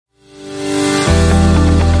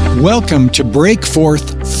Welcome to Break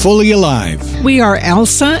Forth Fully Alive. We are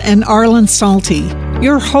Elsa and Arlen Salty,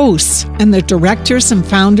 your hosts and the directors and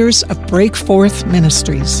founders of Break Forth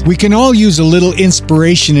Ministries. We can all use a little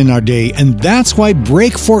inspiration in our day, and that's why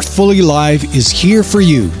Break Forth Fully Alive is here for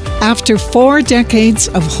you. After 4 decades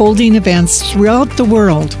of holding events throughout the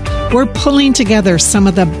world, we're pulling together some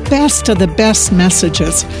of the best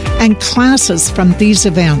messages and classes from these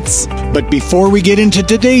events. But before we get into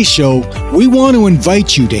today's show, we want to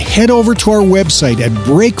invite you to head over to our website at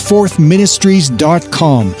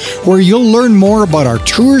breakforthministries.com, where you'll learn more about our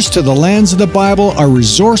tours to the lands of the Bible, our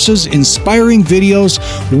resources, inspiring videos,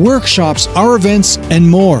 workshops, our events, and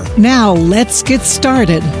more. Now, let's get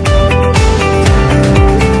started.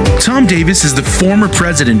 Tom Davis is the former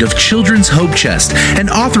president of Children's Hope Chest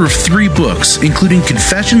and author of 3 books, including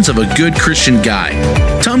Confessions of a Good Christian Guy.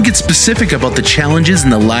 Tom gets specific about the challenges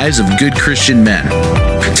in the lives of good Christian men.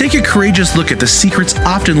 Take a courageous look at the secrets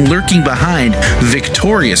often lurking behind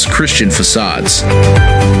victorious Christian facades.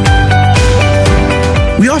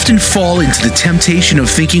 We often fall into the temptation of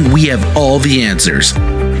thinking we have all the answers.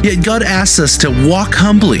 Yet God asks us to walk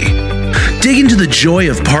humbly. Dig into the joy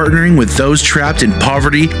of partnering with those trapped in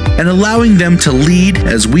poverty and allowing them to lead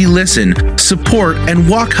as we listen, support, and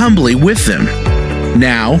walk humbly with them.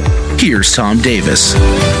 Now, here's Tom Davis.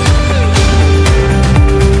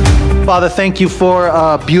 Father, thank you for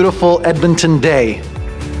a beautiful Edmonton day.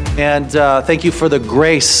 And thank you for the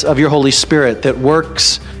grace of your Holy Spirit that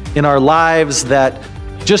works in our lives, that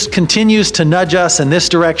just continues to nudge us in this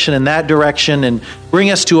direction and that direction and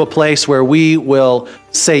bring us to a place where we will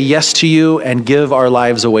say yes to you and give our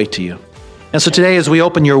lives away to you. And so today, as we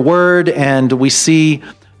open your word and we see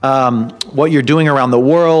what you're doing around the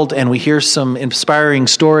world and we hear some inspiring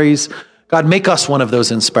stories, God, make us one of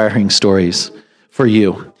those inspiring stories for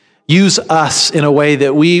you. Use us in a way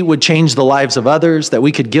that we would change the lives of others, that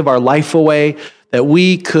we could give our life away, that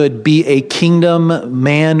we could be a kingdom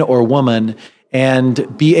man or woman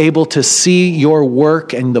and be able to see your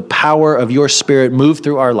work and the power of your Spirit move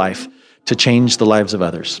through our life to change the lives of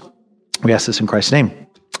others. We ask this in Christ's name.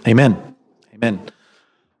 Amen. Amen.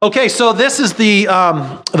 Okay, so this is the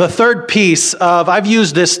third piece of, I've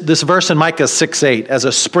used this verse in Micah 6:8 as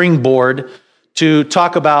a springboard to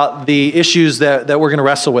talk about the issues that we're going to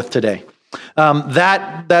wrestle with today.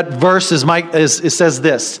 That verse it says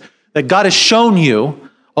this, that God has shown you,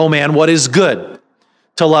 oh man, what is good,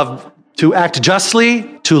 to act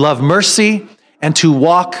justly, to love mercy, and to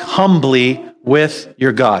walk humbly with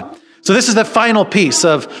your God. So this is the final piece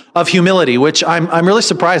of humility, which I'm really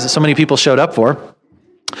surprised that so many people showed up for.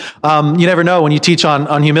 You never know when you teach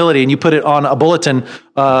on humility and you put it on a bulletin in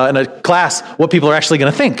a class what people are actually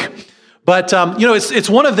going to think. But it's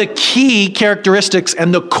one of the key characteristics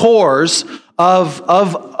and the cores of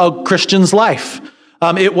a Christian's life.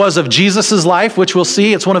 It was of Jesus's life, which we'll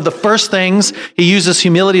see. It's one of the first things he uses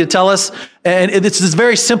humility to tell us. And it's this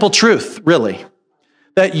very simple truth, really,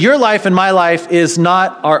 that your life and my life is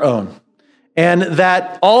not our own. And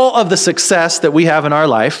that all of the success that we have in our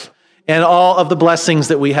life and all of the blessings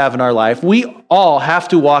that we have in our life, we all have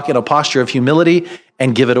to walk in a posture of humility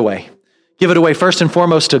and give it away. Give it away first and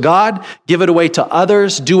foremost to God. Give it away to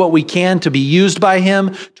others. Do what we can to be used by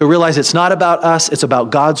him, to realize it's not about us, it's about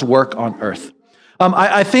God's work on earth.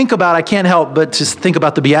 I can't help but to think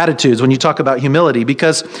about the Beatitudes when you talk about humility,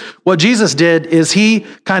 because what Jesus did is he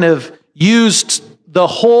kind of used the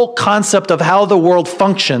whole concept of how the world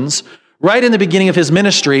functions right in the beginning of his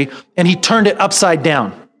ministry, and he turned it upside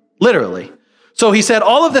down, literally. So he said,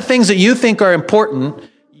 all of the things that you think are important,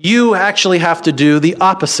 you actually have to do the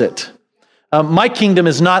opposite. My kingdom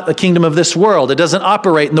is not a kingdom of this world. It doesn't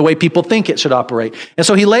operate in the way people think it should operate. And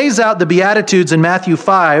so he lays out the Beatitudes in Matthew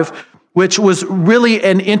 5, which was really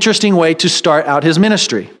an interesting way to start out his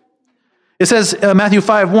ministry. It says, Matthew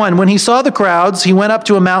 5:1, when he saw the crowds, he went up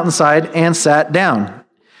to a mountainside and sat down.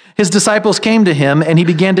 His disciples came to him, and he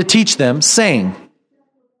began to teach them, saying,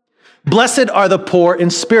 blessed are the poor in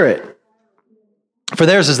spirit, for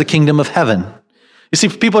theirs is the kingdom of heaven. You see,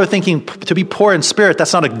 people are thinking to be poor in spirit,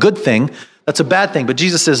 that's not a good thing, that's a bad thing. But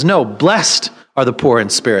Jesus says, no, blessed are the poor in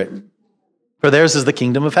spirit, for theirs is the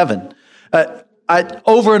kingdom of heaven.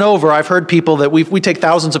 Over and over, I've heard people that we take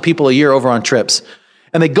thousands of people a year over on trips,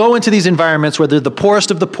 and they go into these environments where they're the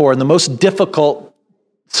poorest of the poor in the most difficult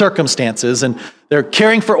circumstances, and they're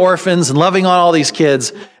caring for orphans and loving on all these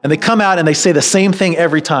kids, and they come out and they say the same thing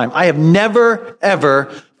every time. I have never,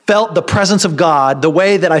 ever felt the presence of God the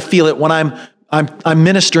way that I feel it when I'm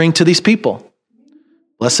ministering to these people.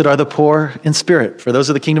 Blessed are the poor in spirit, for those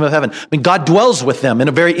are the kingdom of heaven. I mean, God dwells with them in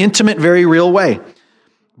a very intimate, very real way.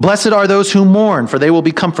 Blessed are those who mourn, for they will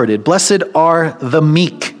be comforted. Blessed are the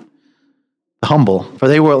meek, the humble, for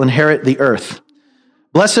they will inherit the earth.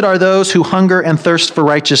 Blessed are those who hunger and thirst for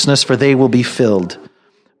righteousness, for they will be filled.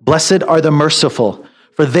 Blessed are the merciful,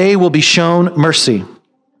 for they will be shown mercy.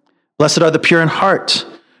 Blessed are the pure in heart,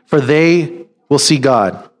 for they will see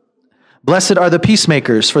God. Blessed are the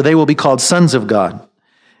peacemakers, for they will be called sons of God.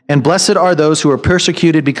 And blessed are those who are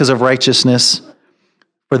persecuted because of righteousness,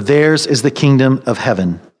 for theirs is the kingdom of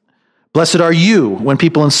heaven. Blessed are you when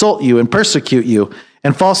people insult you and persecute you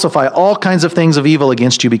and falsify all kinds of things of evil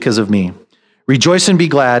against you because of me. Rejoice and be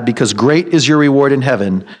glad, because great is your reward in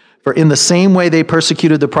heaven, for in the same way they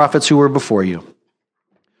persecuted the prophets who were before you.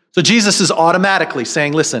 So Jesus is automatically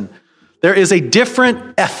saying, listen, there is a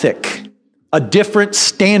different ethic, a different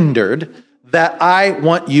standard that I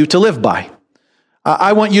want you to live by.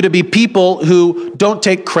 I want you to be people who don't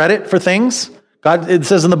take credit for things. It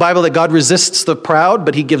says in the Bible that God resists the proud,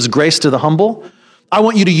 but he gives grace to the humble. I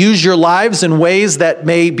want you to use your lives in ways that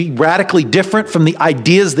may be radically different from the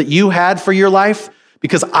ideas that you had for your life,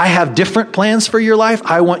 because I have different plans for your life.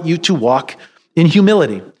 I want you to walk in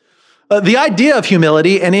humility. The idea of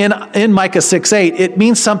humility, and in Micah 6:8, it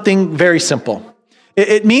means something very simple.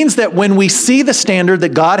 It means that when we see the standard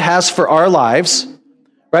that God has for our lives,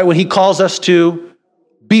 right, when he calls us to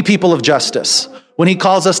be people of justice, when he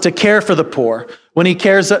calls us to care for the poor, when he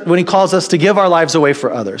calls us to give our lives away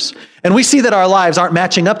for others, and we see that our lives aren't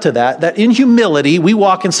matching up to that in humility, we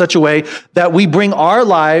walk in such a way that we bring our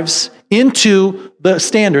lives into the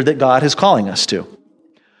standard that God is calling us to.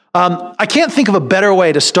 I can't think of a better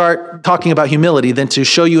way to start talking about humility than to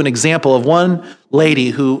show you an example of one lady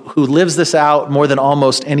who lives this out more than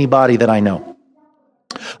almost anybody that I know.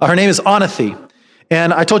 Her name is Anathi.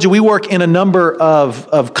 And I told you we work in a number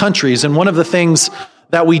of countries, and one of the things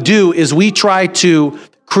that we do is we try to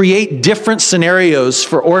create different scenarios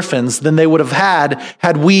for orphans than they would have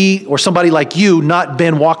had we or somebody like you not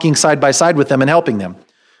been walking side by side with them and helping them.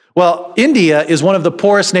 Well, India is one of the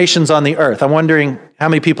poorest nations on the earth. I'm wondering how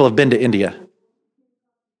many people have been to India?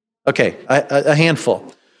 Okay, a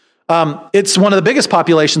handful. It's one of the biggest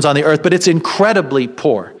populations on the earth, but it's incredibly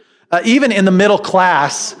poor. Even in the middle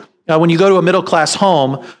class, when you go to a middle class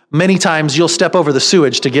home, many times you'll step over the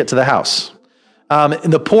sewage to get to the house.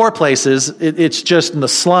 In the poor places, it's just in the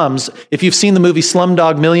slums. If you've seen the movie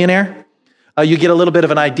Slumdog Millionaire, you get a little bit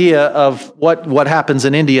of an idea of what happens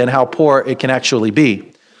in India and how poor it can actually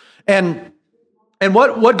be. And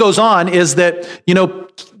what goes on is that,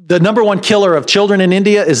 the number one killer of children in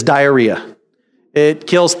India is diarrhea. It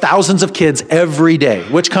kills thousands of kids every day,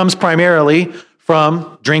 which comes primarily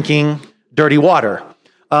from drinking dirty water.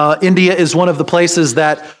 India is one of the places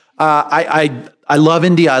that I love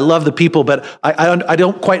India. I love the people, but I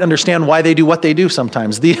don't quite understand why they do what they do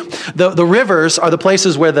sometimes. The rivers are the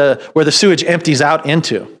places where the sewage empties out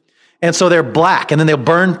into. And so they're black, and then they'll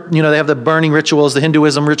burn, they have the burning rituals, the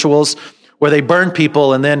Hinduism rituals, where they burn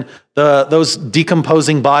people, and then those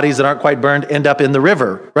decomposing bodies that aren't quite burned end up in the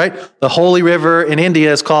river, right? The holy river in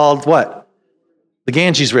India is called what? The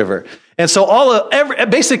Ganges River. And so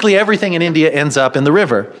basically everything in India ends up in the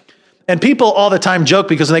river. And people all the time joke,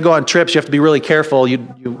 because when they go on trips, you have to be really careful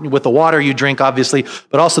with the water you drink, obviously,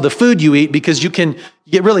 but also the food you eat, because you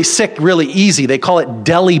get really sick really easy. They call it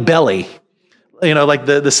Delhi belly, like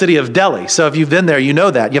the city of Delhi. So if you've been there, you know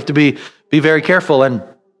that. You have to be very careful.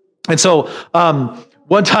 And so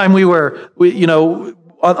one time we were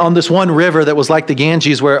on this one river that was like the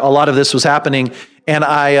Ganges, where a lot of this was happening, and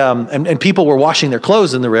and people were washing their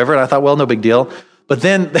clothes in the river, and I thought, well, no big deal. But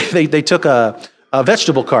then they took a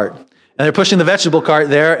vegetable cart, and they're pushing the vegetable cart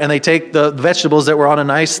there, and they take the vegetables that were on a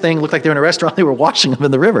nice thing, looked like they were in a restaurant, they were washing them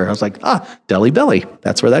in the river. I was like, Delhi belly,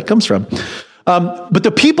 that's where that comes from. But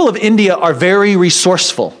the people of India are very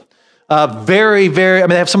resourceful. Very, very,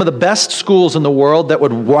 they have some of the best schools in the world that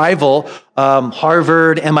would rival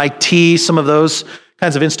Harvard, MIT, some of those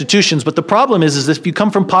kinds of institutions. But the problem is if you come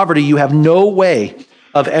from poverty, you have no way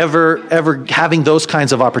of ever having those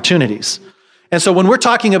kinds of opportunities. And so when we're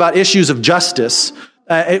talking about issues of justice,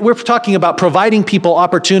 we're talking about providing people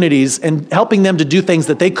opportunities and helping them to do things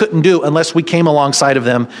that they couldn't do unless we came alongside of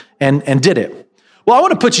them and did it. Well, I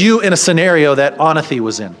want to put you in a scenario that Anathi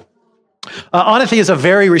was in. Anathi is a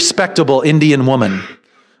very respectable Indian woman.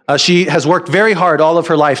 She has worked very hard all of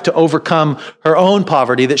her life to overcome her own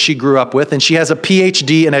poverty that she grew up with, and she has a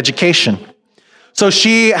PhD in education. So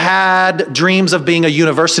she had dreams of being a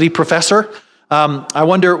university professor. I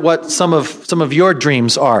wonder what some of your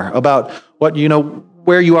dreams are about what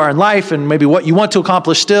where you are in life, and maybe what you want to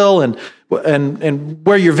accomplish still, and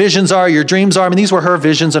where your visions are, your dreams are. These were her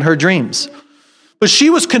visions and her dreams. But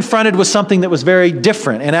she was confronted with something that was very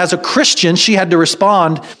different. And as a Christian, she had to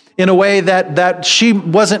respond in a way that she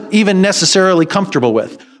wasn't even necessarily comfortable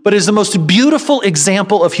with. But is the most beautiful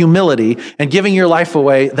example of humility and giving your life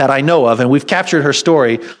away that I know of. And we've captured her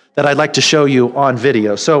story that I'd like to show you on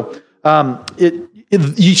video. So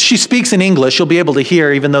she speaks in English. You'll be able to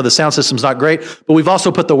hear, even though the sound system's not great. But we've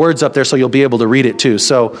also put the words up there so you'll be able to read it too.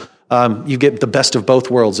 So you get the best of both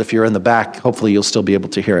worlds. If you're in the back, hopefully you'll still be able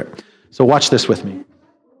to hear it. So watch this with me.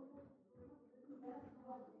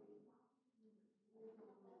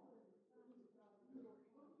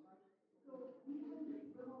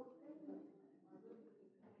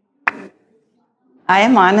 I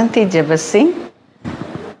am Ananthi Jabasing.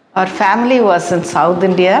 Our family was in South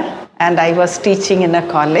India and I was teaching in a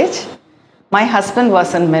college. My husband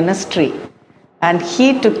was in ministry and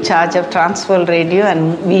he took charge of Transworld Radio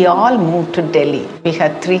and we all moved to Delhi. We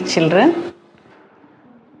had 3 children.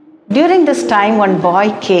 During this time, one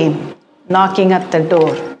boy came knocking at the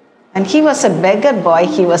door and he was a beggar boy.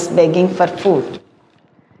 He was begging for food.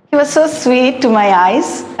 He was so sweet to my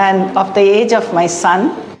eyes and of the age of my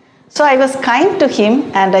son. So I was kind to him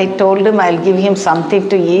and I told him I'll give him something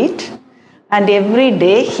to eat. And every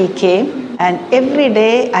day he came and every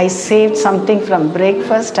day I saved something from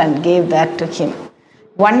breakfast and gave that to him.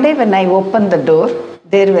 One day when I opened the door,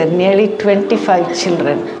 there were nearly 25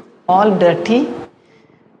 children, all dirty,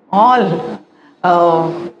 all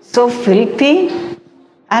so filthy.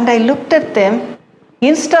 And I looked at them.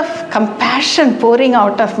 Instead of compassion pouring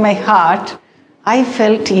out of my heart, I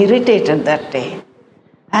felt irritated that day.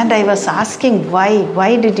 And I was asking,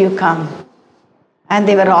 why did you come? And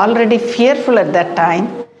they were already fearful at that time.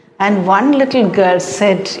 And one little girl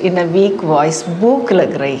said in a weak voice, "Bhook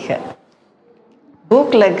lag rahi hai."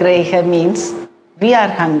 Bhook lag rahi hai means we are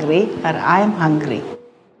hungry or I am hungry.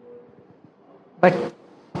 But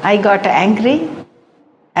I got angry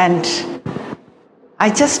and I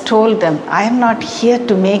just told them, I am not here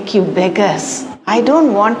to make you beggars. I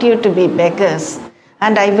don't want you to be beggars.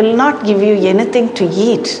 And I will not give you anything to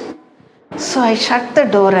eat. So I shut the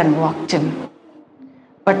door and walked in.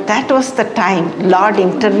 But that was the time Lord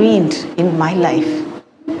intervened in my life.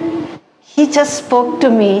 He just spoke to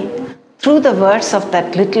me through the words of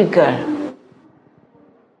that little girl.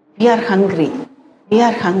 We are hungry. We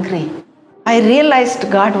are hungry. I realized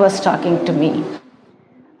God was talking to me.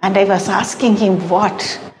 And I was asking him,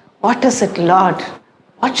 what? What is it, Lord?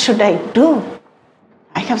 What should I do?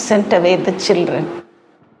 I have sent away the children.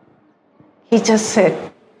 He just said,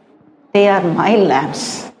 they are my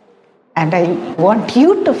lambs and I want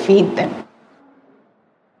you to feed them.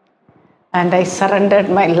 And I surrendered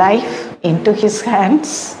my life into his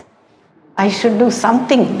hands. I should do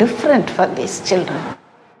something different for these children.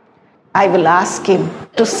 I will ask him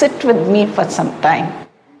to sit with me for some time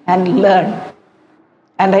and learn.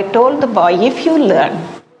 And I told the boy, if you learn,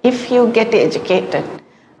 if you get educated,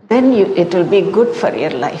 then it will be good for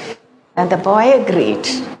your life. And the boy agreed.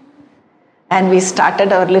 And we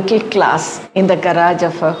started our little class in the garage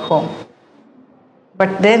of our home.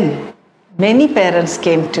 But then many parents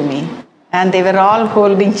came to me and they were all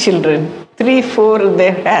holding children, 3, 4 in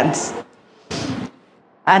their hands.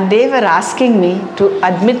 And they were asking me to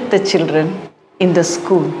admit the children in the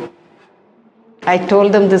school. I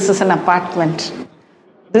told them this is an apartment.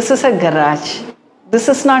 This is a garage. This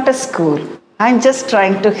is not a school. I'm just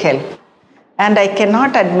trying to help. And I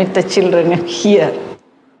cannot admit the children here.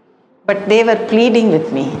 But they were pleading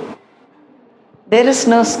with me. There is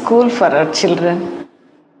no school for our children.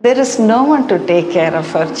 There is no one to take care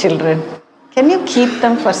of our children. Can you keep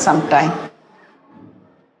them for some time?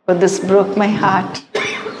 But this broke my heart.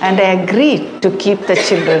 And I agreed to keep the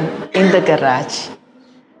children in the garage.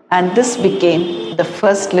 And this became the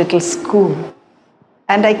first little school.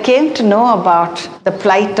 And I came to know about the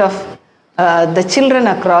plight of the children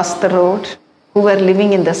across the road who were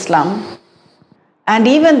living in the slum. And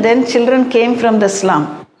even then, children came from the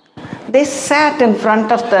slum. They sat in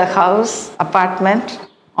front of the house, apartment,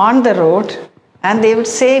 on the road, and they would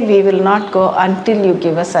say, we will not go until you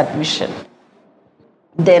give us admission.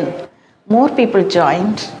 Then more people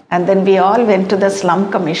joined, and then we all went to the slum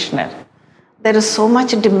commissioner. There is so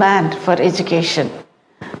much demand for education.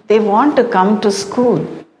 They want to come to school,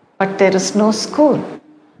 but there is no school.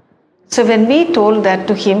 So when we told that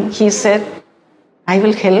to him, he said, I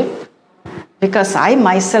will help. Because I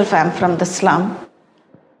myself am from the slum.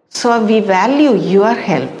 So we value your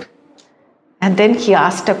help. And then he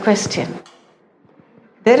asked a question.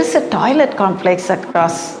 There is a toilet complex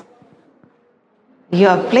across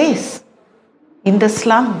your place in the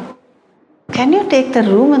slum. Can you take the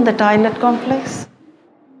room in the toilet complex?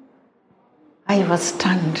 I was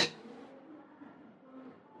stunned.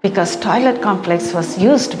 Because toilet complex was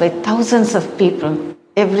used by thousands of people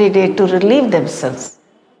every day to relieve themselves.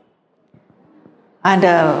 And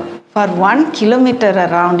for 1 kilometer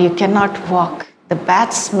around, you cannot walk. The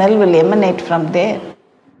bad smell will emanate from there.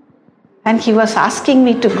 And he was asking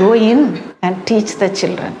me to go in and teach the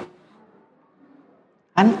children.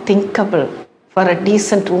 Unthinkable for a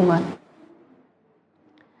decent woman.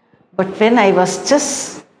 But when I was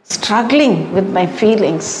just struggling with my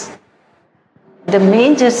feelings, the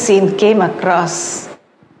manger scene came across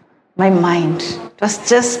my mind. It was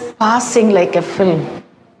just passing like a film.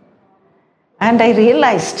 And I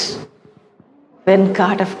realized when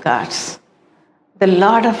God of gods, the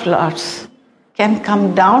Lord of lords, can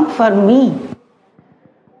come down for me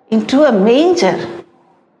into a manger,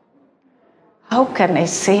 how can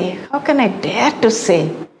I dare to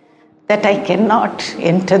say that I cannot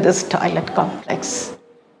enter this toilet complex?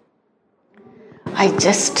 I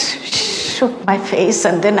just shook my face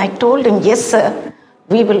and then I told him, yes sir,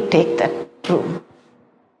 we will take that room.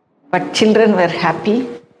 But children were happy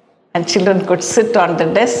and children could sit on the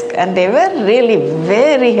desk and they were really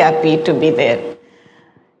very happy to be there.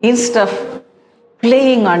 Instead of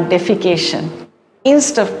playing on defecation,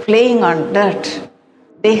 instead of playing on dirt,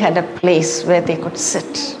 they had a place where they could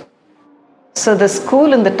sit. So the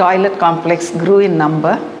school in the toilet complex grew in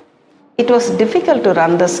number. It was difficult to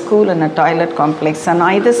run the school in a toilet complex. On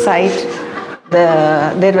either side,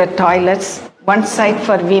 there were toilets, one side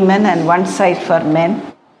for women and one side for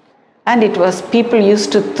men. And it was, people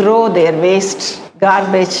used to throw their waste,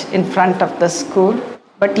 garbage in front of the school.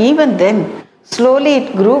 But even then, slowly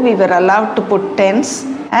it grew. We were allowed to put tents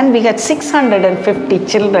and we had 650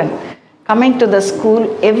 children coming to the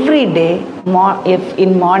school every day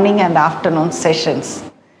in morning and afternoon sessions.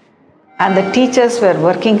 And the teachers were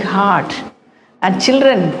working hard. And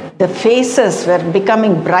children, the faces were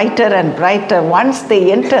becoming brighter and brighter once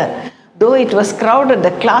they enter. Though it was crowded,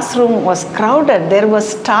 the classroom was crowded, there was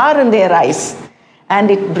star in their eyes.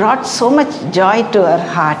 And it brought so much joy to our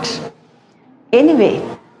heart. Anyway,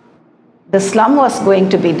 the slum was going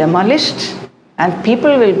to be demolished and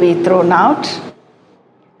people will be thrown out.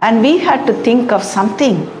 And we had to think of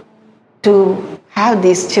something to have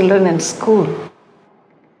these children in school.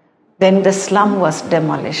 Then the slum was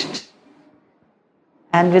demolished.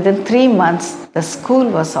 And within 3 months, the school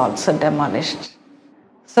was also demolished.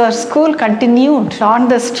 So our school continued on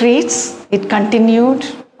the streets. It continued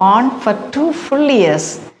on for 2 full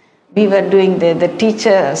years. We were doing the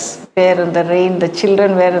teachers were in the rain, the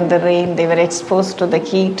children were in the rain, they were exposed to the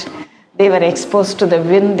heat, they were exposed to the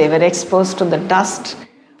wind, they were exposed to the dust.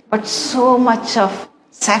 But so much of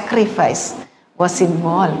sacrifice was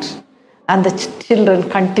involved and the children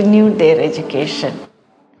continued their education.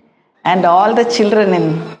 And all the children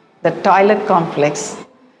in the toilet complex,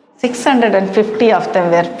 650 of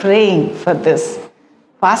them were praying for this,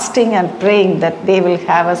 fasting and praying that they will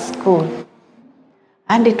have a school.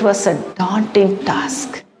 And it was a daunting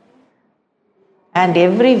task. And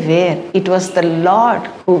everywhere, it was the Lord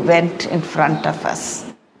who went in front of us.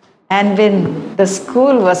 And when the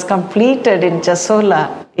school was completed in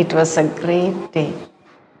Jasola, it was a great day.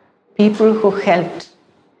 People who helped,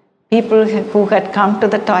 people who had come to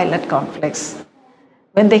the toilet complex,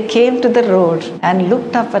 when they came to the road and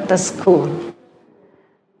looked up at the school,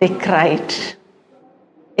 they cried.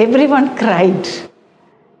 Everyone cried.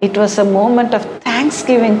 It was a moment of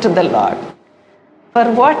thanksgiving to the Lord for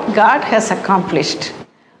what God has accomplished.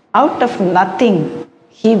 Out of nothing,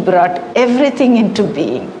 He brought everything into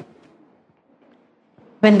being.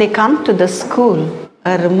 When they come to the school,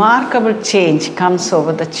 a remarkable change comes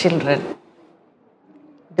over the children.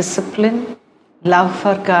 Discipline, love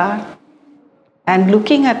for God, and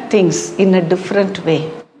looking at things in a different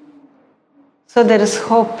way. So there is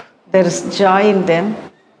hope, there is joy in them.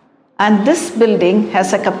 And this building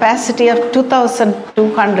has a capacity of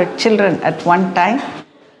 2,200 children at one time.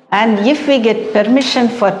 And if we get permission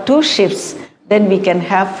for 2 shifts, then we can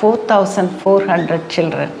have 4,400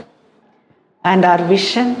 children. And our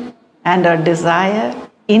vision and our desire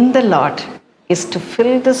in the Lord is to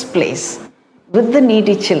fill this place with the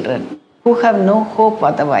needy children who have no hope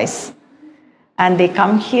otherwise. And they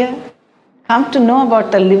come here, come to know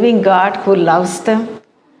about the living God who loves them,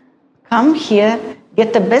 come here,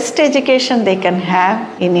 get the best education they can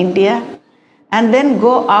have in India, and then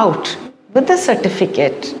go out with a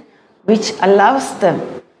certificate which allows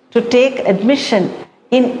them to take admission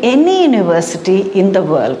in any university in the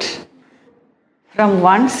world. From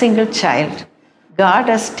one single child, God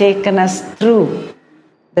has taken us through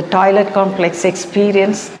the toilet complex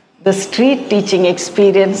experience, the street teaching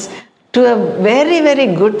experience, to a very,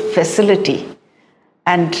 very good facility.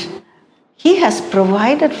 And He has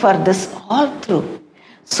provided for this all through.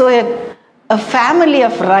 So a family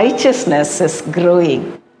of righteousness is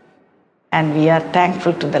growing. And we are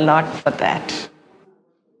thankful to the Lord for that.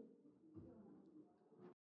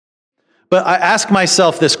 But I ask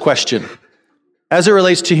myself this question, as it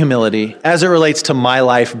relates to humility, as it relates to my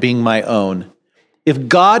life being my own. If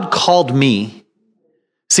God called me,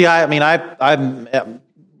 I'm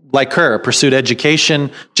like her, pursued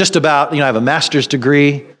education, just about, I have a master's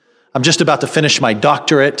degree. I'm just about to finish my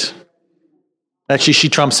doctorate. Actually, she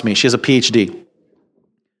trumps me. She has a PhD.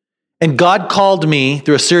 And God called me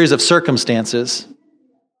through a series of circumstances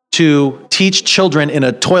to teach children in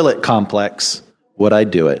a toilet complex. Would I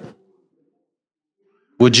do it?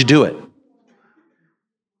 Would you do it?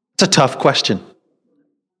 It's a tough question.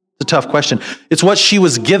 It's a tough question. It's what she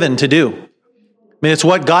was given to do. I mean, it's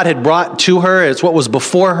what God had brought to her. It's what was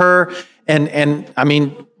before her. And I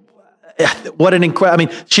mean, what an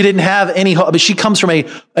incredible, she didn't have any hope. She comes from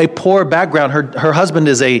a poor background. Her husband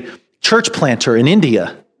is a church planter in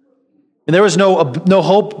India. And there was no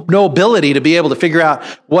hope, no ability to be able to figure out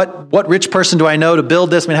what rich person do I know to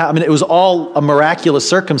build this. It was all a miraculous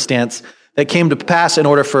circumstance that came to pass in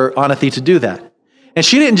order for Anathi to do that. And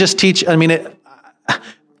she didn't just teach,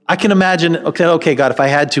 I can imagine, okay, God, if I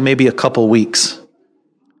had to, maybe a couple weeks.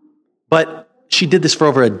 But she did this for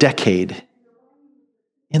over a decade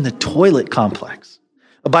in the toilet complex.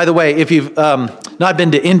 By the way, if you've not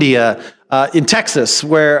been to India, in Texas,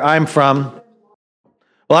 where I'm from,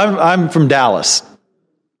 I'm from Dallas.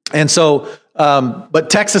 And so, but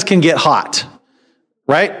Texas can get hot,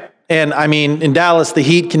 right? And in Dallas, the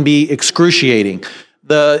heat can be excruciating.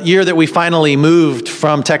 The year that we finally moved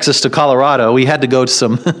from Texas to Colorado, we had to go to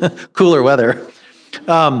some cooler weather.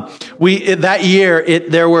 That year,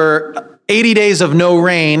 there were 80 days of no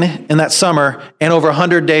rain in that summer and over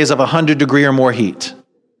 100 days of 100 degree or more heat.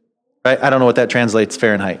 Right? I don't know what that translates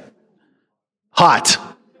Fahrenheit. Hot.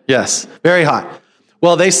 Yes, very hot.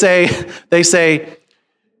 Well, they say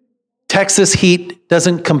Texas heat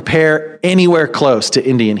doesn't compare anywhere close to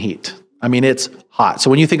Indian heat. It's hot. So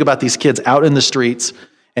when you think about these kids out in the streets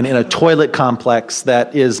and in a toilet complex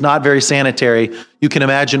that is not very sanitary, you can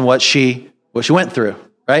imagine what she went through,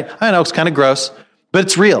 right? I know it's kind of gross, but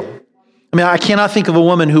it's real. I cannot think of a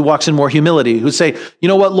woman who walks in more humility, who'd say, you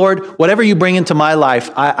know what, Lord, whatever you bring into my life,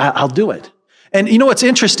 I'll do it. And you know what's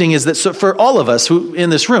interesting is that for all of us who in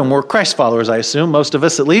this room, we're Christ followers, I assume, most of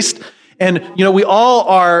us at least. And we all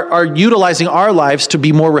are utilizing our lives to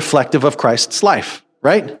be more reflective of Christ's life,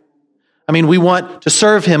 right? We want to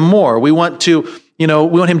serve him more. We want to, we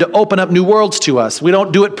want him to open up new worlds to us. We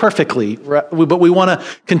don't do it perfectly, right? But we want to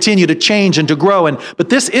continue to change and to grow. But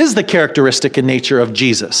this is the characteristic and nature of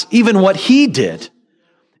Jesus, even what he did.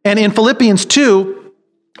 And in Philippians 2,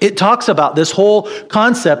 it talks about this whole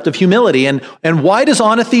concept of humility. And why does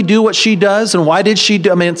Anathi do what she does? And why did she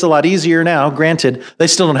do? It's a lot easier now, granted. They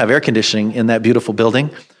still don't have air conditioning in that beautiful building,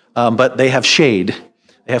 but they have shade.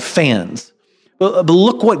 They have fans. But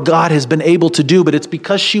look what God has been able to do, but it's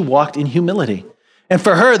because she walked in humility. And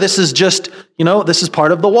for her, this is just, this is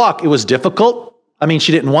part of the walk. It was difficult.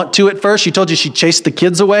 She didn't want to at first. She told you she chased the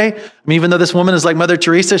kids away. Even though this woman is like Mother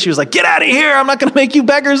Teresa, she was like, get out of here. I'm not going to make you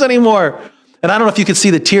beggars anymore. And I don't know if you could see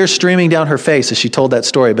the tears streaming down her face as she told that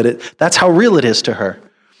story, but that's how real it is to her.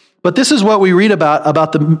 But this is what we read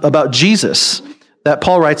about Jesus that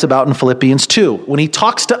Paul writes about in Philippians 2, when he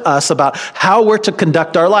talks to us about how we're to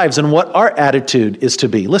conduct our lives and what our attitude is to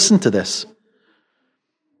be. Listen to this.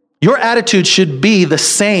 Your attitude should be the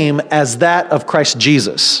same as that of Christ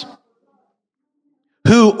Jesus,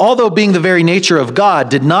 who, although being the very nature of God,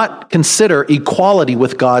 did not consider equality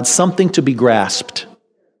with God something to be grasped.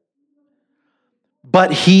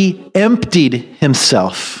 But he emptied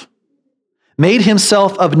himself, made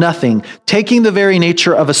himself of nothing, taking the very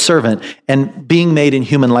nature of a servant and being made in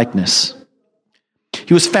human likeness.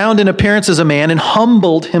 He was found in appearance as a man and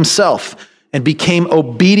humbled himself and became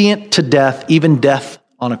obedient to death, even death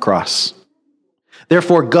on a cross.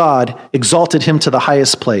 Therefore, God exalted him to the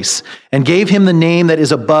highest place and gave him the name that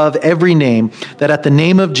is above every name, that at the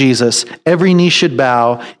name of Jesus, every knee should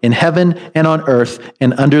bow in heaven and on earth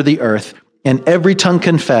and under the earth, and every tongue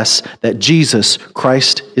confess that Jesus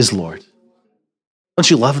Christ is Lord. Don't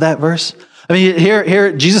you love that verse?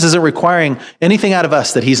 Here Jesus isn't requiring anything out of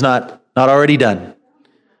us that he's not already done.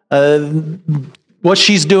 What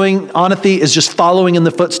she's doing, Anathi, is just following in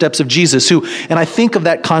the footsteps of Jesus, and I think of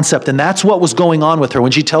that concept, and that's what was going on with her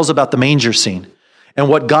when she tells about the manger scene and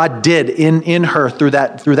what God did in her through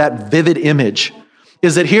that vivid image.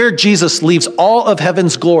 Is that here Jesus leaves all of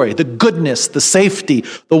heaven's glory, the goodness, the safety,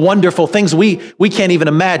 the wonderful things we can't even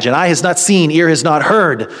imagine. Eye has not seen, ear has not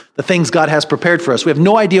heard the things God has prepared for us. We have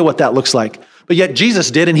no idea what that looks like. but yet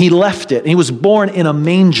Jesus did, and he left it. And he was born in a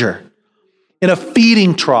manger, in a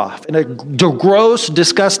feeding trough, in a gross,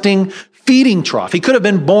 disgusting feeding trough. He could have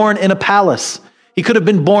been born in a palace. He could have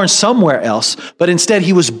been born somewhere else, but instead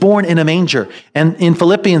he was born in a manger. And in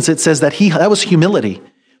Philippians, it says that that was humility.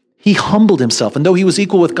 He humbled himself, and though he was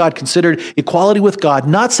equal with God, considered equality with God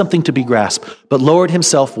not something to be grasped, but lowered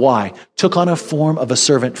himself. Why? Took on a form of a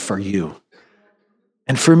servant for you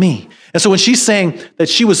and for me. And so when she's saying that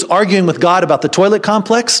she was arguing with God about the toilet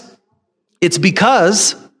complex, it's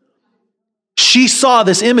because she saw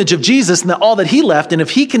this image of Jesus and all that he left. And if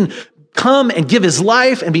he can come and give his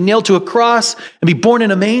life and be nailed to a cross and be born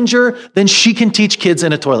in a manger, then she can teach kids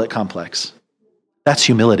in a toilet complex. That's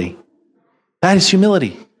humility. That is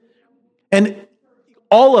humility. And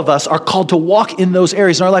all of us are called to walk in those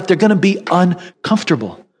areas in our life. They're going to be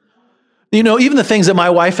uncomfortable. You know, even the things that my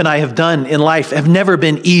wife and I have done in life have never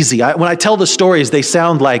been easy. When I tell the stories, they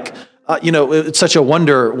sound like, it's such a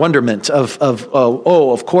wonderment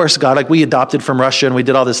of course, God, like we adopted from Russia and we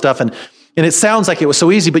did all this stuff. And it sounds like it was so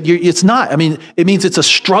easy, but it's not. I mean, it means it's a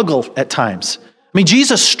struggle at times. I mean,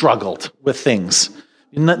 Jesus struggled with things.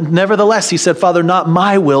 Nevertheless, he said, Father, not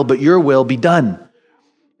my will, but your will be done.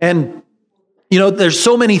 And there's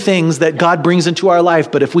so many things that God brings into our life,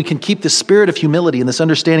 but if we can keep this spirit of humility and this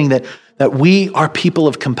understanding that we are people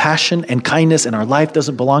of compassion and kindness and our life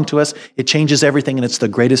doesn't belong to us, it changes everything, and it's the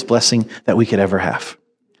greatest blessing that we could ever have.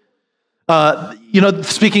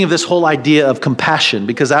 Speaking of this whole idea of compassion,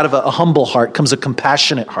 because out of a humble heart comes a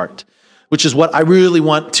compassionate heart, which is what I really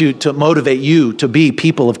want to motivate you to be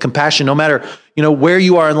people of compassion, no matter, where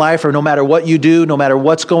you are in life or no matter what you do, no matter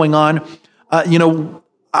what's going on.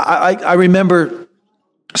 I remember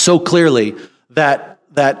so clearly that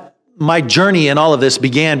my journey in all of this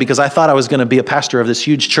began because I thought I was going to be a pastor of this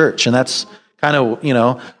huge church. And that's kind of,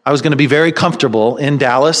 I was going to be very comfortable in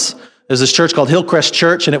Dallas. There's this church called Hillcrest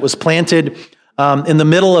Church, and it was planted in the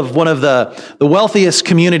middle of one of the wealthiest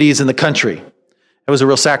communities in the country. It was a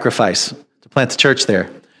real sacrifice to plant the church there.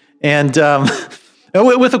 And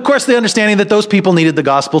with, of course, the understanding that those people needed the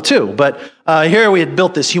gospel too. But here we had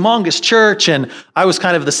built this humongous church, and I was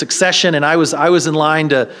kind of the succession, and I was in line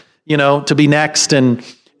to be next. And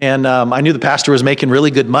I knew the pastor was making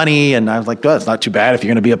really good money, and I was like, oh, it's not too bad. If you're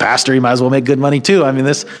going to be a pastor, you might as well make good money too. I mean,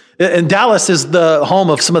 and Dallas is the home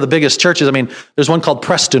of some of the biggest churches. I mean, there's one called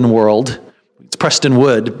Preston World. It's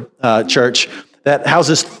Prestonwood Church that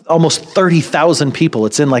houses almost 30,000 people.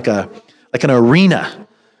 It's in like an arena.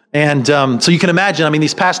 And so you can imagine, I mean,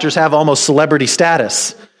 these pastors have almost celebrity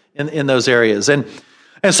status in those areas. And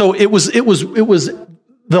so it was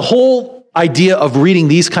the whole idea of reading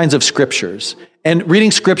these kinds of scriptures and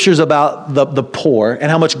reading scriptures about the poor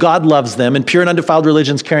and how much God loves them and pure and undefiled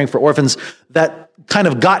religions caring for orphans that kind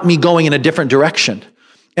of got me going in a different direction.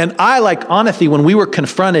 And I, like Anathy, when we were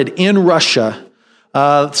confronted in Russia,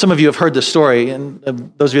 some of you have heard this story, and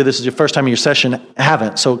those of you, this is your first time in your session,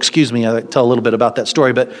 haven't. So excuse me, I'll tell a little bit about that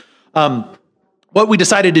story. But what we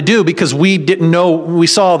decided to do, because we didn't know, we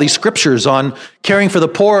saw all these scriptures on caring for the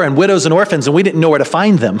poor and widows and orphans, and we didn't know where to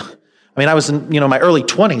find them. I mean, I was in my early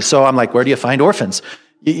 20s, so I'm like, where do you find orphans?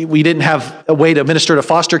 We didn't have a way to minister to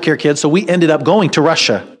foster care kids, so we ended up going to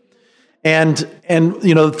Russia. And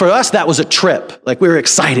for us, that was a trip. Like, we were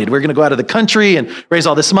excited. We were going to go out of the country and raise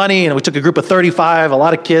all this money. And we took a group of 35, a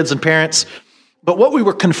lot of kids and parents. But what we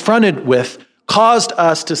were confronted with caused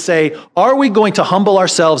us to say, are we going to humble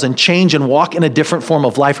ourselves and change and walk in a different form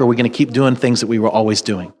of life, or are we going to keep doing things that we were always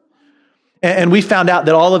doing? And we found out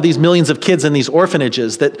that all of these millions of kids in these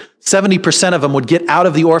orphanages, that 70% of them would get out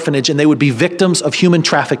of the orphanage and they would be victims of human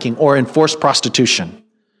trafficking or enforced prostitution.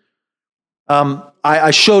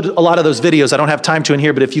 I showed a lot of those videos. I don't have time to in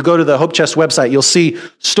here, but if you go to the Hope Chest website, you'll see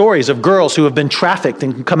stories of girls who have been trafficked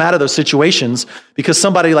and can come out of those situations because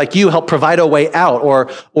somebody like you helped provide a way out, or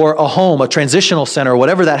a home, a transitional center, or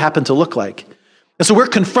whatever that happened to look like. And so we're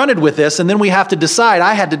confronted with this, and then we have to decide.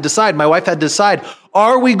 I had to decide, my wife had to decide,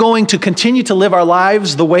 are we going to continue to live our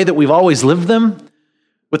lives the way that we've always lived them,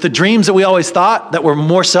 with the dreams that we always thought that were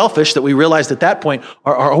more selfish, that we realized at that point,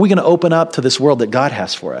 or are we going to open up to this world that God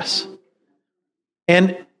has for us?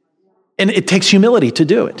 And it takes humility to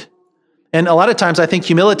do it. And a lot of times I think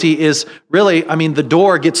humility is really, the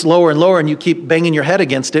door gets lower and lower and you keep banging your head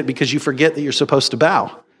against it because you forget that you're supposed to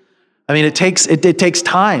bow. It takes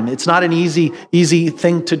time. It's not an easy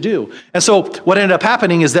thing to do. And so what ended up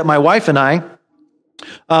happening is that my wife and I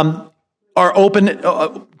are open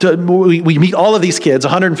we meet all of these kids,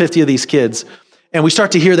 150 of these kids, and we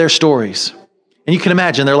start to hear their stories. And you can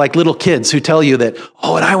imagine they're like little kids who tell you that,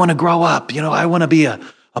 and I want to grow up. I want to be a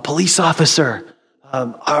police officer.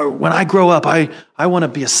 when I grow up, I want to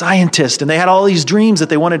be a scientist. And they had all these dreams that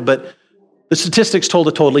they wanted, but the statistics told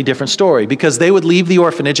a totally different story, because they would leave the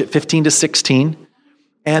orphanage at 15 to 16,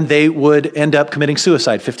 and they would end up committing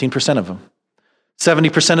suicide, 15% of them.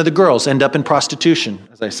 70% of the girls end up in prostitution,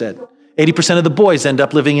 as I said. 80% of the boys end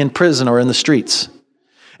up living in prison or in the streets.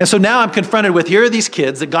 And so now I'm confronted with, here are these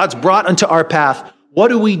kids that God's brought onto our path. What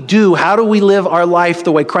do we do? How do we live our life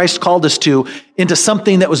the way Christ called us to, into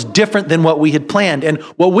something that was different than what we had planned? And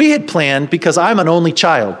what we had planned, because I'm an only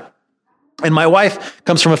child, and my wife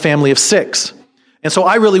comes from a family of 6. And so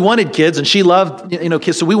I really wanted kids, and she loved,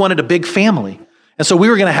 kids. So we wanted a big family. And so we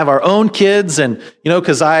were going to have our own kids, and,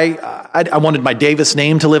 because I wanted my Davis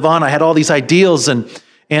name to live on. I had all these ideals. And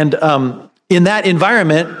in that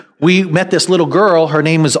environment, we met this little girl. Her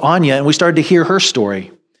name was Anya, and we started to hear her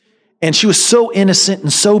story. And she was so innocent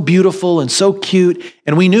and so beautiful and so cute.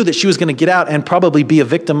 And we knew that she was going to get out and probably be a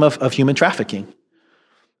victim of human trafficking.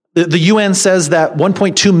 The UN says that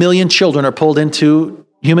 1.2 million children are pulled into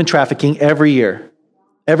human trafficking every year,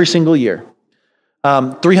 every single year.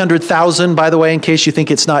 300,000, by the way, in case you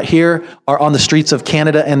think it's not here, are on the streets of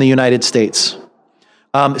Canada and the United States.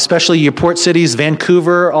 Especially your port cities,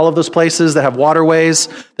 Vancouver, all of those places that have waterways,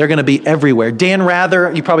 they're going to be everywhere. Dan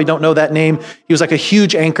Rather, you probably don't know that name. He was like a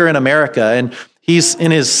huge anchor in America, and he's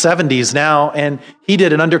in his 70s now, and he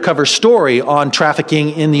did an undercover story on trafficking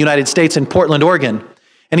in the United States in Portland, Oregon.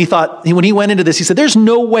 And he thought, when he went into this, he said, there's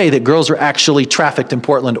no way that girls are actually trafficked in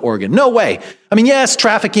Portland, Oregon. No way. I mean, yes,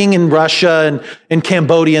 trafficking in Russia and in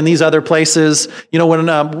Cambodia and these other places.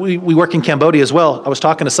 When we work in Cambodia as well, I was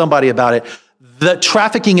talking to somebody about it. The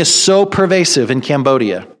trafficking is so pervasive in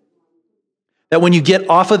Cambodia that when you get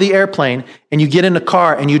off of the airplane and you get in a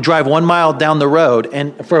car and you drive 1 mile down the road,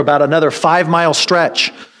 and for about another 5-mile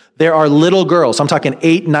stretch, there are little girls, I'm talking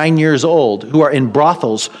 8, 9 years old, who are in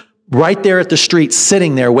brothels right there at the street,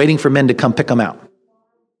 sitting there waiting for men to come pick them out.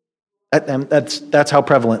 That's how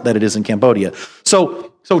prevalent that it is in Cambodia.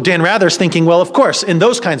 So Dan Rather's thinking, well, of course, in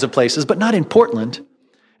those kinds of places, but not in Portland.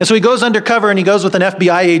 And so he goes undercover, and he goes with an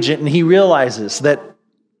FBI agent, and he realizes that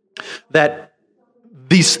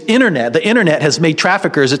the internet has made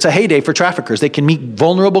traffickers, it's a heyday for traffickers. They can meet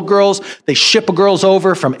vulnerable girls. They ship girls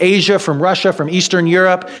over from Asia, from Russia, from Eastern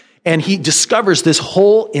Europe. And he discovers this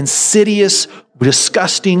whole insidious,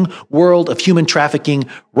 disgusting world of human trafficking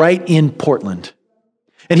right in Portland.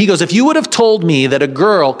 And he goes, if you would have told me that a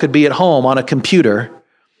girl could be at home on a computer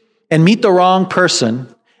and meet the wrong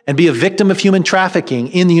person and be a victim of human trafficking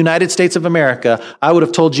in the United States of America, I would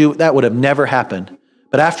have told you that would have never happened.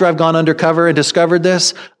 But after I've gone undercover and discovered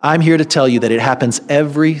this, I'm here to tell you that it happens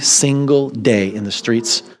every single day in the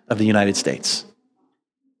streets of the United States.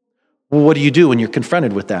 Well, what do you do when you're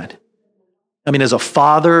confronted with that? I mean, as a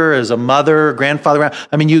father, as a mother, grandfather,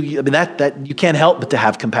 you can't help but to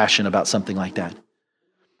have compassion about something like that.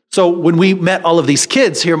 So when we met all of these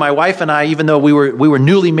kids here, my wife and I, even though we were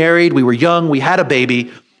newly married, we were young, we had a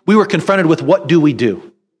baby, we were confronted with, what do we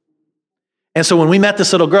do? And so when we met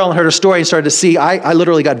this little girl and heard her story and started to see, I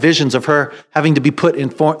literally got visions of her having to be put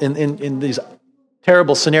in these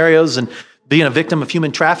terrible scenarios and being a victim of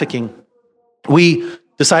human trafficking. We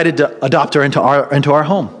decided to adopt her into our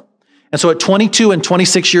home. And so at 22 and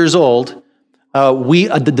 26 years old, we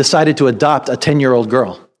decided to adopt a 10-year-old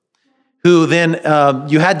girl who then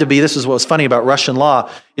you had to be, this is what was funny about Russian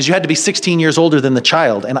law, is you had to be 16 years older than the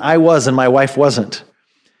child. And I was, and my wife wasn't.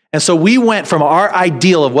 And so we went from our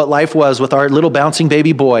ideal of what life was with our little bouncing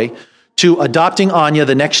baby boy to adopting Anya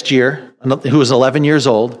the next year, who was 11 years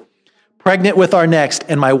old, pregnant with our next,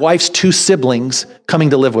 and my wife's 2 siblings coming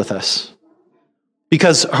to live with us.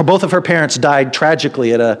 Because both of her parents died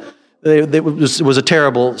tragically it was a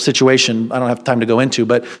terrible situation. I don't have time to go into,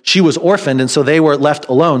 but she was orphaned, and so they were left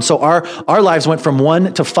alone. So our lives went from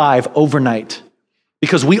 1 to 5 overnight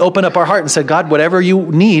because we opened up our heart and said, God, whatever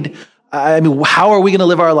you need, how are we going to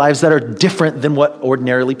live our lives that are different than what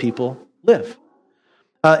ordinarily people live?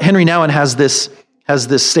 Henry Nouwen has this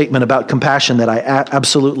statement about compassion that I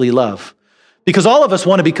absolutely love. Because all of us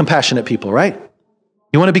want to be compassionate people, right?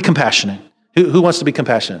 You want to be compassionate. Who wants to be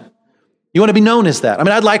compassionate? You want to be known as that. I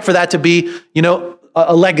mean, I'd like for that to be,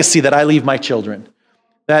 a legacy that I leave my children.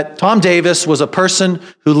 That Tom Davis was a person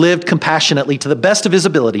who lived compassionately to the best of his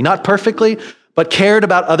ability, not perfectly, but cared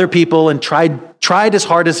about other people and tried as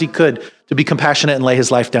hard as he could to be compassionate and lay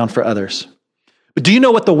his life down for others. But do you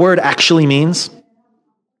know what the word actually means?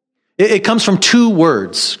 It comes from 2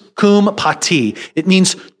 words, cum pati. It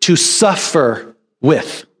means to suffer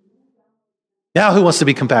with. Now, who wants to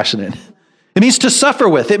be compassionate? It means to suffer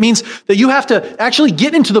with. It means that you have to actually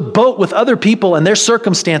get into the boat with other people and their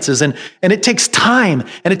circumstances. And it takes time,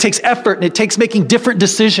 and it takes effort, and it takes making different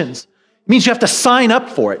decisions. It means you have to sign up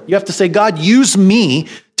for it. You have to say, God, use me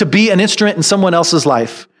to be an instrument in someone else's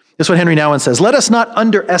life. This is what Henry Nouwen says. Let us not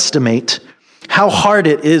underestimate how hard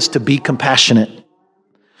it is to be compassionate.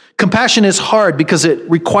 Compassion is hard because it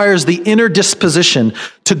requires the inner disposition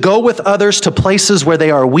to go with others to places where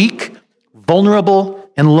they are weak,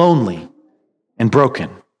 vulnerable, and lonely, and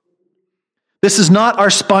broken. This is not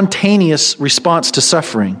our spontaneous response to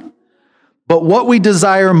suffering, but what we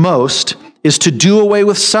desire most is to do away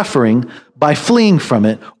with suffering by fleeing from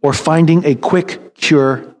it or finding a quick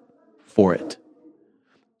cure for it.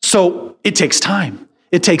 So it takes time.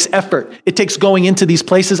 It takes effort. It takes going into these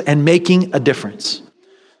places and making a difference.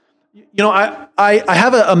 You know, I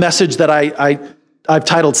have a message that I've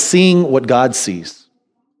titled Seeing What God Sees.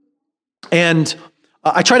 And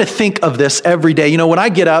I try to think of this every day. You know, when I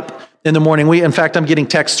get up in the morning, in fact, I'm getting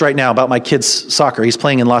texts right now about my kid's soccer. He's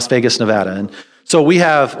playing in Las Vegas, Nevada. And so we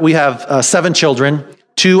have 7 children,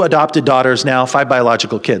 2 adopted daughters now, 5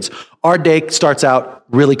 biological kids. Our day starts out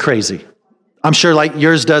really crazy. I'm sure like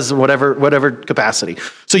yours does, whatever capacity.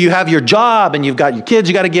 So you have your job and you've got your kids,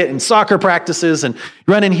 you got to get in soccer practices and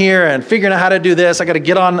run in here and figuring out how to do this. I got to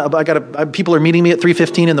get on, people are meeting me at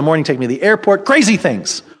 3:15 in the morning, take me to the airport, crazy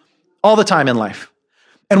things all the time in life.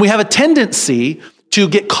 And we have a tendency to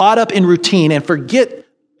get caught up in routine and forget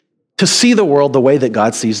to see the world the way that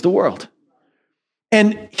God sees the world.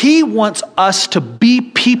 And he wants us to be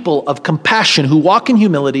people of compassion who walk in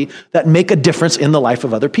humility that make a difference in the life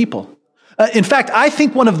of other people. In fact, I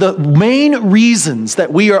think one of the main reasons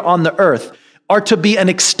that we are on the earth are to be an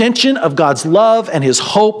extension of God's love and his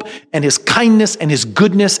hope and his kindness and his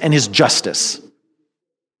goodness and his justice.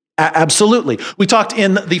 Absolutely. We talked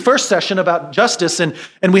in the first session about justice, and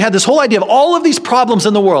we had this whole idea of all of these problems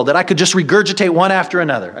in the world that I could just regurgitate one after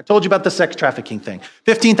another. I told you about the sex trafficking thing.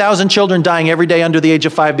 15,000 children dying every day under the age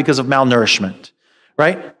of 5 because of malnourishment,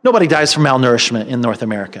 right? Nobody dies from malnourishment in North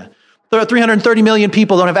America. There are 330 million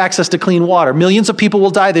people who don't have access to clean water. Millions of people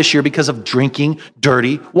will die this year because of drinking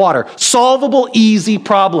dirty water. Solvable, easy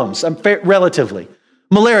problems, relatively.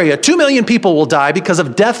 Malaria, 2 million people will die because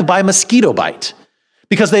of death by mosquito bite,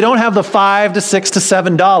 because they don't have the $5 to $6 to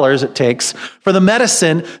 $7 it takes for the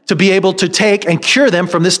medicine to be able to take and cure them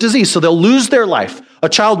from this disease. So they'll lose their life. A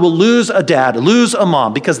child will lose a dad, lose a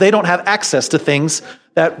mom, because they don't have access to things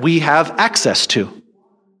that we have access to.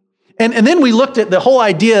 And then we looked at the whole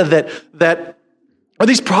idea that are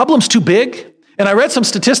these problems too big? And I read some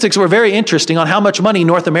statistics that were very interesting on how much money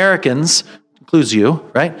North Americans, includes you,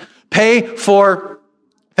 right, pay for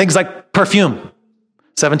things like perfume.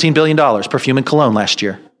 $17 billion, perfume and cologne last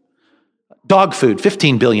year. Dog food,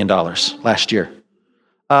 $15 billion last year.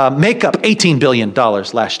 Makeup, $18 billion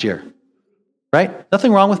last year. Right?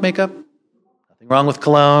 Nothing wrong with makeup. Nothing wrong with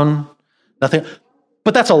cologne. Nothing.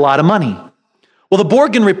 But that's a lot of money. Well, the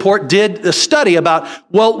Borgen report did a study about,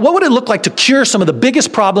 well, what would it look like to cure some of the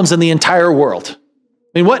biggest problems in the entire world?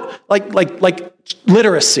 I mean, what, like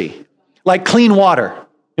literacy, like clean water.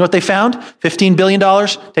 You know what they found? $15 billion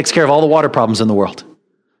takes care of all the water problems in the world.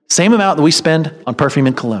 Same amount that we spend on perfume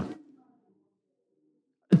and cologne.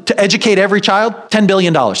 To educate every child, $10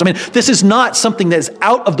 billion. I mean, this is not something that is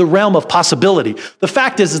out of the realm of possibility. The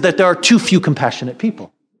fact is that there are too few compassionate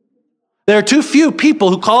people. There are too few people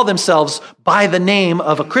who call themselves by the name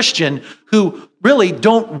of a Christian who really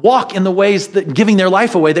don't walk in the ways that giving their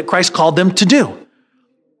life away that Christ called them to do.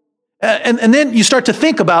 And then you start to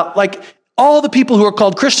think about like all the people who are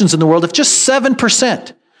called Christians in the world, if just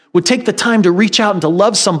 7% would take the time to reach out and to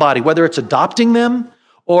love somebody, whether it's adopting them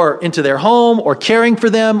or into their home or caring for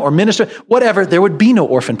them or minister, whatever, there would be no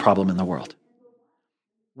orphan problem in the world.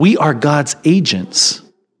 We are God's agents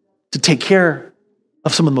to take care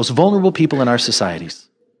of some of the most vulnerable people in our societies.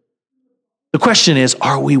 The question is,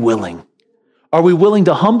 are we willing? Are we willing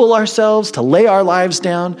to humble ourselves, to lay our lives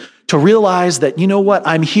down, to realize that, you know what,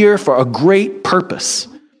 I'm here for a great purpose.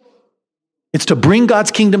 It's to bring God's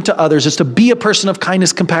kingdom to others. It's to be a person of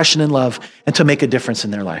kindness, compassion, and love, and to make a difference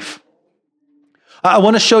in their life. I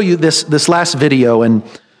want to show you this last video, and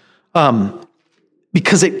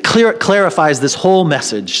because it clarifies this whole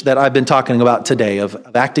message that I've been talking about today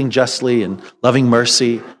of acting justly and loving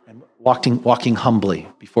mercy and walking humbly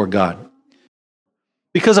before God.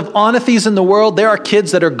 Because of Anathis in the world, there are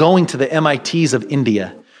kids that are going to the MITs of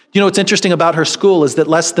India. You know what's interesting about her school is that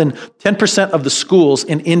less than 10% of the schools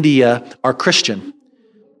in India are Christian.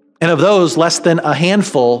 And of those, less than a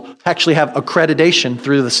handful actually have accreditation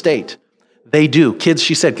through the state. They do. Kids,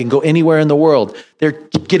 she said, can go anywhere in the world. They're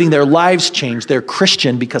getting their lives changed. They're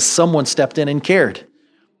Christian because someone stepped in and cared.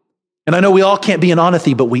 And I know we all can't be an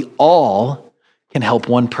Onathy, but we all can help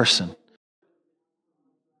one person.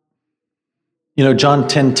 You know, John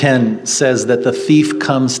 10:10 says that the thief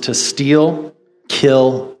comes to steal,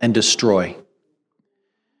 kill, and destroy.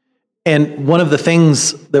 And one of the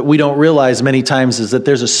things that we don't realize many times is that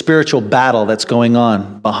there's a spiritual battle that's going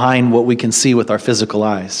on behind what we can see with our physical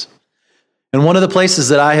eyes. And one of the places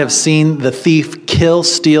that I have seen the thief kill,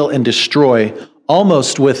 steal, and destroy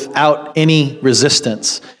almost without any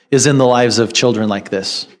resistance is in the lives of children like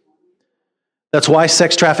this. That's why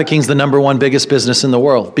sex trafficking is the number one biggest business in the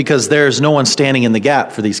world, because there's no one standing in the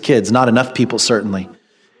gap for these kids, not enough people certainly.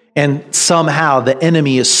 And somehow the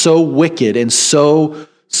enemy is so wicked and so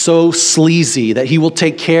sleazy that he will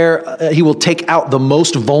take out the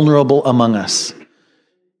most vulnerable among us.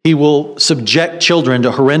 He will subject children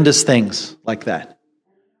to horrendous things like that.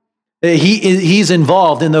 He's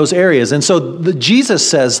involved in those areas. And so Jesus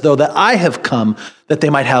says, though, that I have come that they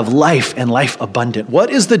might have life and life abundant. What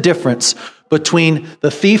is the difference between the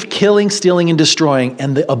thief killing, stealing, and destroying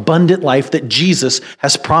and the abundant life that Jesus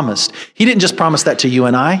has promised? He didn't just promise that to you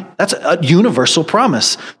and I. That's a universal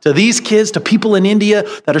promise to these kids, to people in India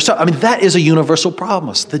that are that is a universal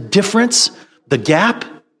promise. The difference, the gap,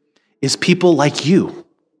 is people like you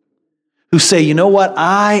who say, you know what,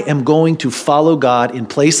 I am going to follow God in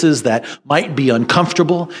places that might be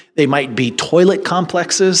uncomfortable. They might be toilet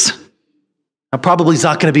complexes. Now, probably it's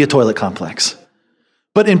not going to be a toilet complex.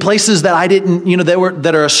 But in places that I didn't,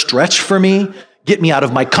 that are a stretch for me, get me out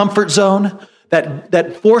of my comfort zone,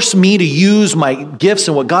 that force me to use my gifts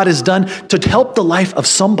and what God has done to help the life of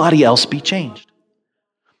somebody else be changed.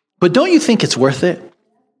 But don't you think it's worth it?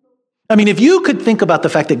 I mean, if you could think about the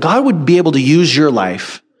fact that God would be able to use your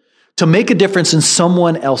life to make a difference in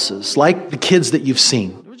someone else's, like the kids that you've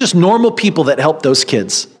seen. They're just normal people that help those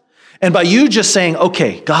kids. And by you just saying,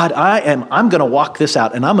 okay, God, I'm going to walk this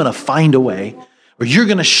out and I'm going to find a way, or you're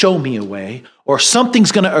going to show me a way, or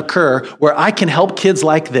something's going to occur where I can help kids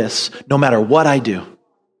like this no matter what I do. No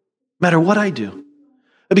matter what I do.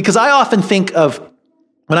 Because I often think of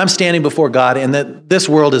when I'm standing before God and that this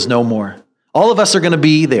world is no more. All of us are going to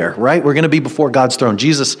be there, right? We're going to be before God's throne.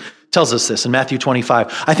 Jesus tells us this in Matthew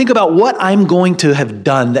 25. I think about what I'm going to have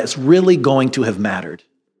done that's really going to have mattered.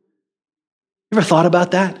 You ever thought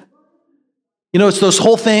about that? It's the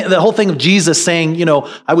whole thing of Jesus saying,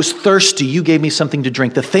 I was thirsty, you gave me something to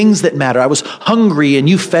drink. The things that matter. I was hungry and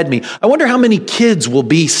you fed me. I wonder how many kids will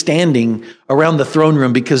be standing around the throne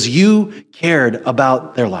room because you cared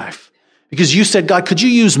about their life. Because you said, God, could you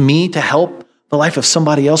use me to help the life of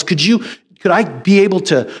somebody else? Could I be able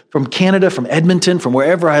to, from Canada, from Edmonton, from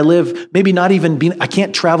wherever I live, maybe not even I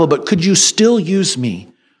can't travel, but could you still use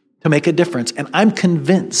me to make a difference? And I'm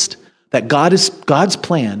convinced that God's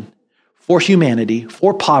plan for humanity,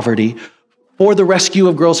 for poverty, for the rescue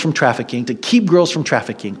of girls from trafficking, to keep girls from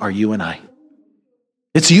trafficking, are you and I.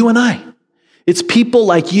 It's you and I. It's people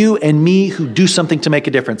like you and me who do something to make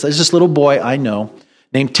a difference. There's this little boy I know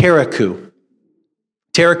named Teraku.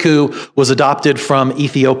 Teraku was adopted from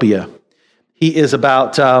Ethiopia. He is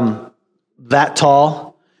about that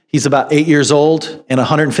tall. He's about 8 years old and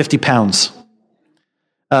 150 pounds.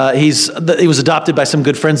 He was adopted by some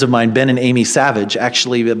good friends of mine, Ben and Amy Savage.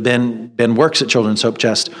 Actually, Ben works at Children's Hope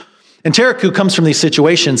Chest. And Teraku comes from these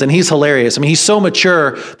situations, and he's hilarious. I mean, he's so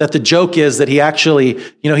mature that the joke is that he actually,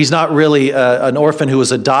 he's not really an orphan who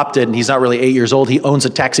was adopted, and he's not really 8 years old. He owns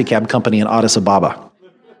a taxi cab company in Addis Ababa.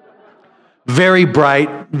 Very bright,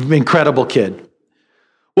 incredible kid.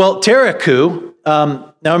 Well, Teraku,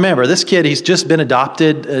 now remember, this kid, he's just been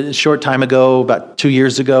adopted a short time ago, about 2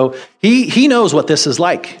 years ago. He knows what this is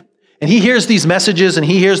like. And he hears these messages and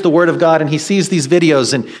he hears the word of God and he sees these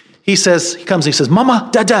videos and he comes and he says, Mama,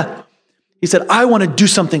 Dada. He said, I want to do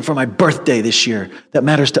something for my birthday this year that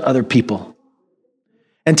matters to other people.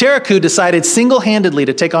 And Teraku decided single-handedly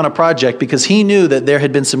to take on a project because he knew that there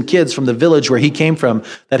had been some kids from the village where he came from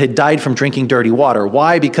that had died from drinking dirty water.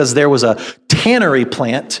 Why? Because there was a tannery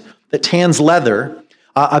plant that tans leather.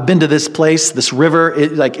 I've been to this place, this river,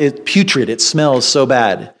 it's putrid. It smells so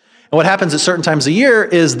bad. And what happens at certain times of year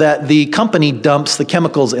is that the company dumps the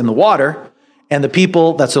chemicals in the water, and the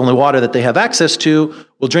people, that's the only water that they have access to,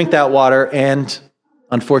 will drink that water, and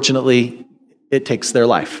unfortunately, it takes their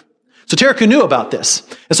life. So Teraku knew about this.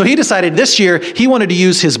 And so he decided this year he wanted to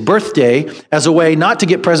use his birthday as a way not to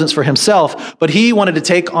get presents for himself, but he wanted to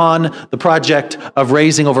take on the project of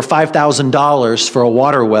raising over $5,000 for a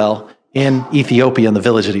water well in Ethiopia, in the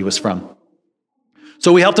village that he was from.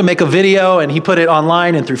 So we helped him make a video, and he put it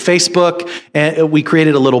online and through Facebook, and we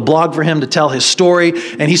created a little blog for him to tell his story,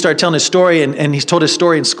 and he started telling his story, and he's told his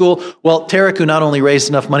story in school. Well, Tariku not only raised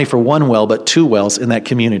enough money for one well, but 2 wells in that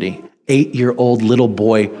community. 8-year-old little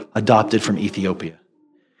boy adopted from Ethiopia.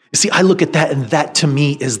 You see, I look at that, and that to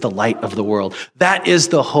me is the light of the world. That is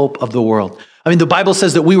the hope of the world. I mean, the Bible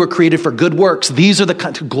says that we were created for good works. These are the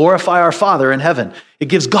kind to glorify our Father in heaven. It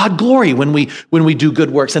gives God glory when we do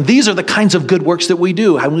good works. And these are the kinds of good works that we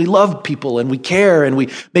do. How we love people, and we care, and we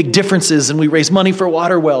make differences, and we raise money for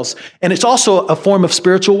water wells. And it's also a form of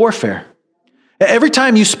spiritual warfare. Every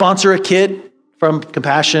time you sponsor a kid from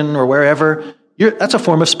Compassion or wherever, that's a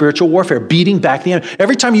form of spiritual warfare, beating back the enemy.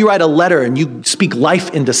 Every time you write a letter and you speak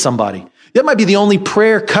life into somebody, that might be the only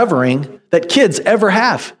prayer covering that kids ever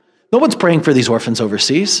have. No one's praying for these orphans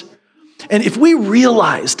overseas. And if we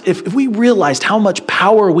realized how much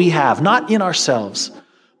power we have, not in ourselves,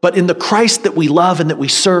 but in the Christ that we love and that we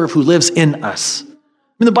serve, who lives in us. I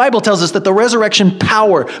mean, the Bible tells us that the resurrection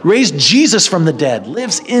power raised Jesus from the dead,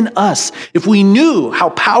 lives in us. If we knew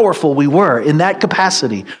how powerful we were in that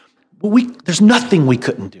capacity, there's nothing we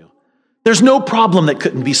couldn't do. There's no problem that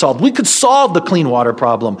couldn't be solved. We could solve the clean water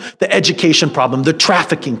problem, the education problem, the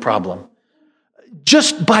trafficking problem,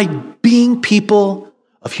 just by being people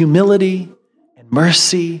of humility and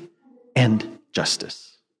mercy and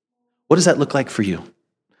justice. What does that look like for you?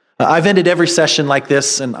 I've ended every session like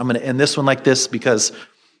this, and I'm going to end this one like this because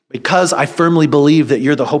I firmly believe that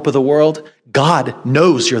you're the hope of the world. God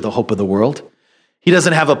knows you're the hope of the world. He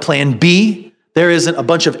doesn't have a plan B. There isn't a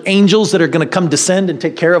bunch of angels that are going to come descend and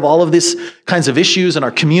take care of all of these kinds of issues in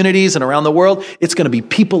our communities and around the world. It's going to be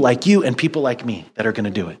people like you and people like me that are going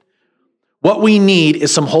to do it. What we need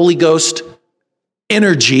is some Holy Ghost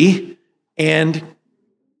energy and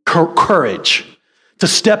courage to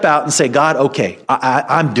step out and say, God, okay,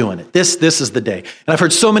 I'm doing it. This is the day. And I've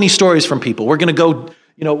heard so many stories from people. We're going to go,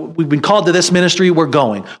 we've been called to this ministry, we're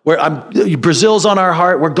going. Brazil's on our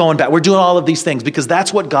heart, we're going back. We're doing all of these things because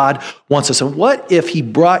that's what God wants us. And what if he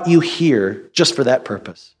brought you here just for that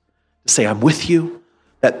purpose? To say, I'm with you.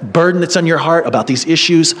 That burden that's on your heart about these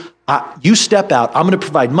issues, you step out. I'm going to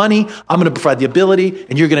provide money. I'm going to provide the ability,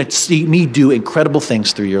 and you're going to see me do incredible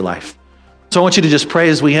things through your life. So I want you to just pray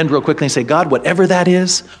as we end real quickly and say, God, whatever that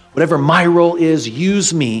is, whatever my role is,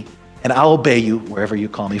 use me, and I'll obey you wherever you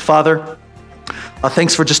call me. Father,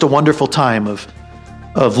 thanks for just a wonderful time of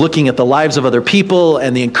looking at the lives of other people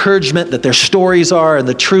and the encouragement that their stories are and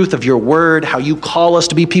the truth of your word, how you call us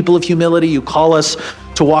to be people of humility. You call us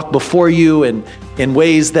to walk before you in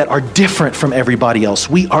ways that are different from everybody else.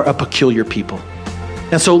 We are a peculiar people.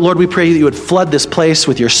 And so, Lord, we pray that you would flood this place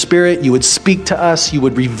with your spirit. You would speak to us. You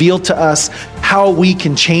would reveal to us how we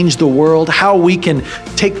can change the world, how we can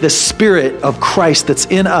take the spirit of Christ that's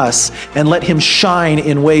in us and let him shine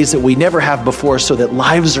in ways that we never have before so that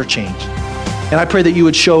lives are changed. And I pray that you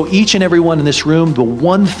would show each and every one in this room the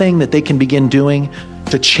one thing that they can begin doing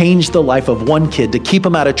to change the life of one kid, to keep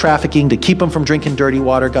them out of trafficking, to keep them from drinking dirty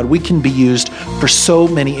water. God, we can be used for so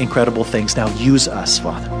many incredible things. Now use us,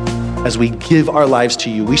 Father. As we give our lives to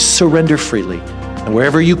you, we surrender freely. And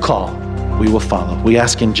wherever you call, we will follow. We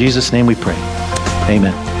ask in Jesus' name we pray.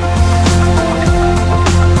 Amen.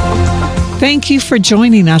 Thank you for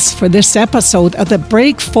joining us for this episode of the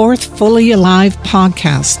Break Forth Fully Alive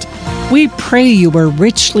podcast. We pray you were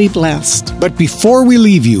richly blessed. But before we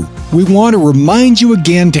leave you, we want to remind you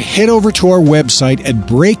again to head over to our website at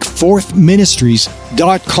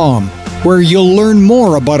breakforthministries.com, where you'll learn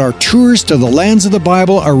more about our tours to the lands of the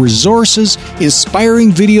Bible, our resources,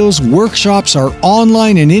 inspiring videos, workshops, our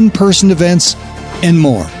online and in-person events, and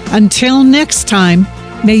more. Until next time,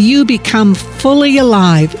 may you become fully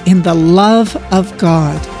alive in the love of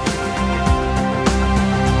God.